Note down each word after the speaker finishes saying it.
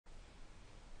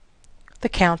the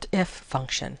Countif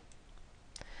function.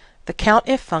 The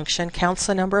Countif function counts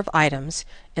the number of items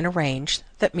in a range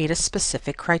that meet a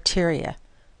specific criteria.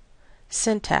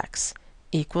 Syntax: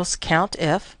 equals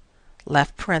Countif,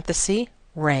 left parenthesis,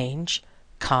 range,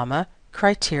 comma,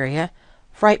 criteria,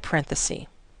 right parenthesis.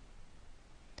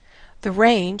 The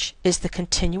range is the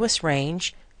continuous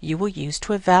range you will use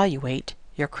to evaluate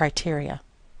your criteria.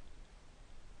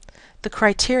 The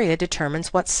criteria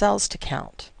determines what cells to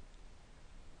count.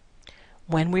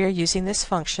 When we are using this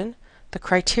function, the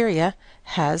criteria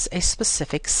has a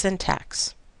specific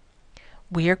syntax.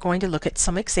 We are going to look at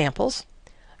some examples.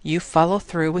 You follow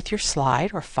through with your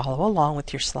slide or follow along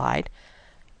with your slide.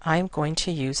 I'm going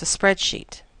to use a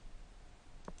spreadsheet.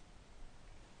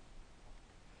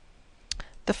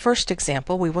 The first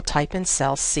example, we will type in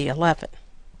cell C11.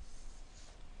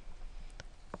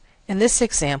 In this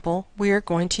example, we are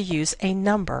going to use a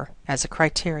number as a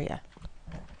criteria.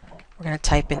 We're going to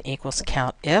type in equals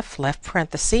Countif, left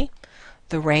parenthesis,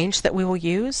 the range that we will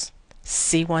use,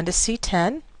 C1 to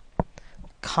C10,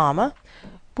 comma.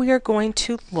 We are going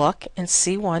to look in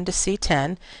C1 to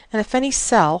C10, and if any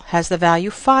cell has the value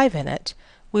 5 in it,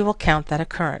 we will count that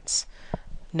occurrence.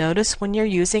 Notice when you're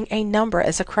using a number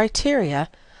as a criteria,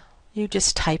 you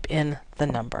just type in the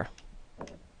number.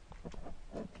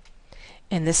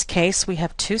 In this case, we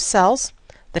have two cells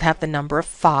that have the number of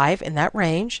 5 in that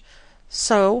range,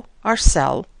 so our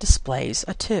cell displays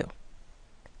a 2.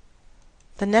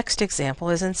 The next example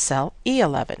is in cell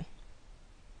E11.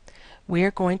 We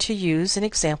are going to use an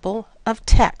example of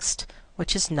text,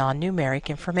 which is non-numeric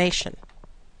information.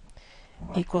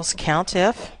 Equals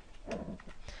Countif,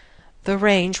 the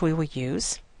range we will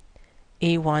use,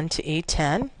 E1 to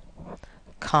E10,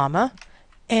 comma,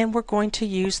 and we're going to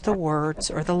use the words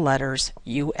or the letters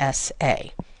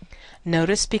USA.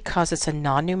 Notice because it's a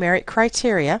non-numeric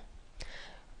criteria,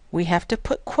 we have to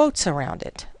put quotes around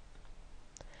it.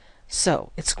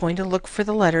 So it's going to look for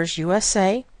the letters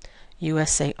USA,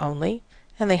 USA only,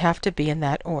 and they have to be in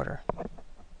that order.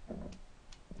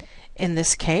 In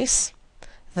this case,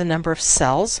 the number of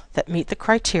cells that meet the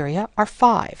criteria are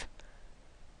 5.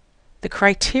 The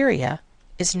criteria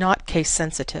is not case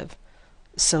sensitive,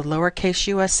 so lowercase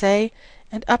USA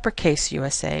and uppercase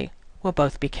USA will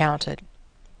both be counted.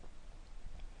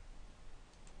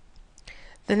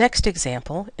 The next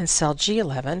example, in cell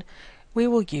G11, we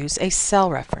will use a cell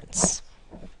reference.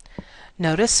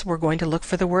 Notice we're going to look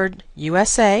for the word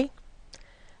USA,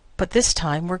 but this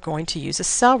time we're going to use a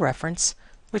cell reference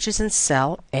which is in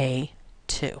cell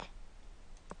A2.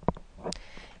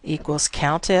 Equals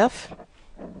Countif.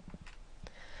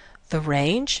 The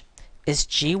range is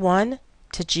G1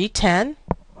 to G10,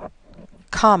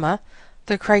 comma,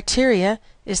 the criteria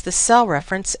is the cell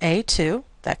reference A2,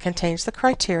 that contains the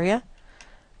criteria,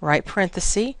 right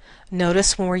parenthesis.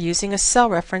 Notice when we're using a cell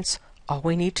reference, all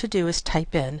we need to do is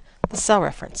type in the cell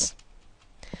reference.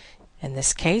 In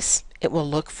this case, it will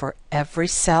look for every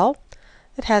cell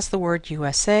that has the word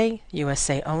USA,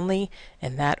 USA only,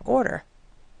 in that order.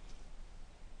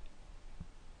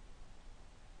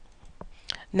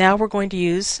 Now we're going to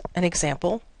use an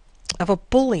example of a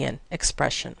Boolean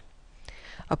expression.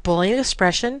 A Boolean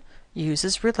expression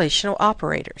uses relational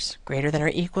operators, greater than or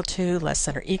equal to, less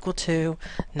than or equal to,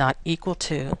 not equal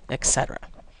to, etc.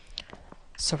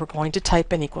 So we're going to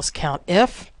type in equals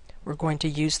Countif. We're going to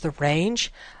use the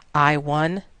range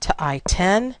I1 to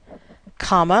I10,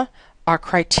 comma, our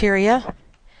criteria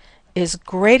is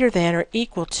greater than or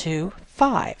equal to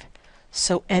 5.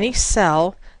 So any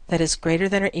cell that is greater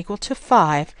than or equal to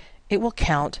 5, it will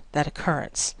count that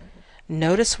occurrence.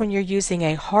 Notice when you're using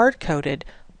a hard-coded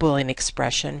Boolean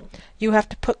expression, you have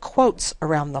to put quotes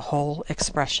around the whole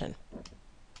expression.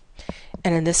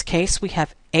 And in this case, we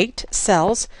have 8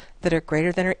 cells that are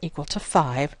greater than or equal to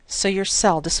 5, so your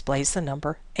cell displays the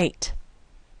number 8.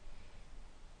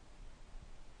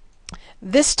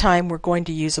 This time we're going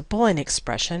to use a Boolean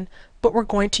expression, but we're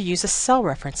going to use a cell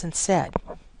reference instead.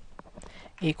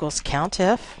 Equals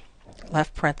Countif,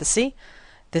 left parenthesis.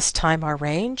 This time our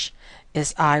range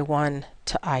is I1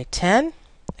 to I10,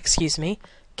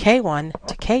 K1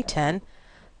 to K10,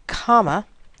 comma.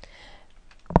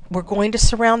 We're going to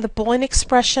surround the Boolean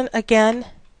expression again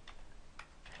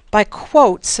by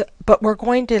quotes, but we're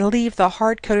going to leave the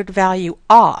hard-coded value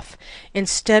off.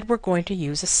 Instead, we're going to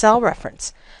use a cell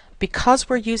reference. Because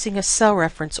we're using a cell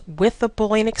reference with the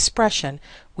Boolean expression,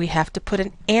 we have to put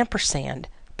an ampersand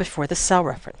before the cell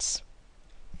reference.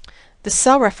 The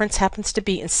cell reference happens to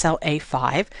be in cell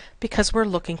A5 because we're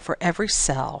looking for every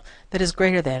cell that is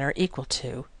greater than or equal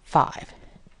to 5.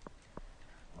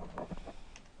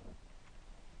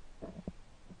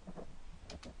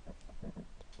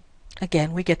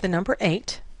 Again, we get the number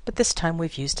 8, but this time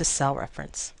we've used a cell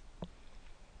reference.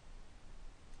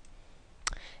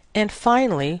 And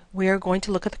finally, we are going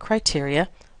to look at the criteria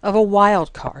of a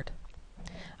wildcard.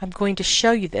 I'm going to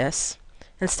show you this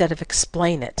instead of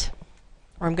explain it,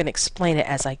 or I'm going to explain it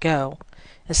as I go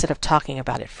instead of talking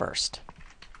about it first.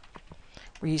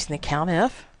 We're using the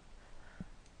Countif.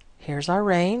 Here's our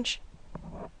range,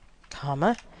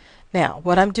 comma. Now,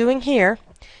 what I'm doing here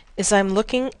is I'm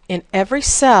looking in every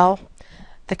cell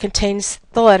that contains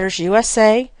the letters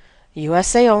USA,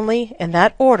 USA only, in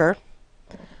that order,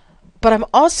 but I'm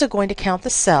also going to count the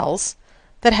cells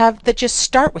that just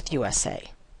start with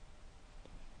USA.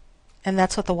 And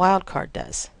that's what the wildcard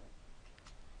does.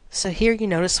 So here you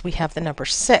notice we have the number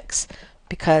 6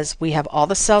 because we have all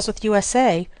the cells with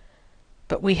USA,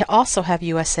 but we also have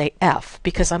USAF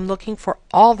because I'm looking for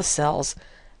all the cells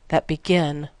that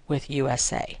begin with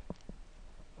USA.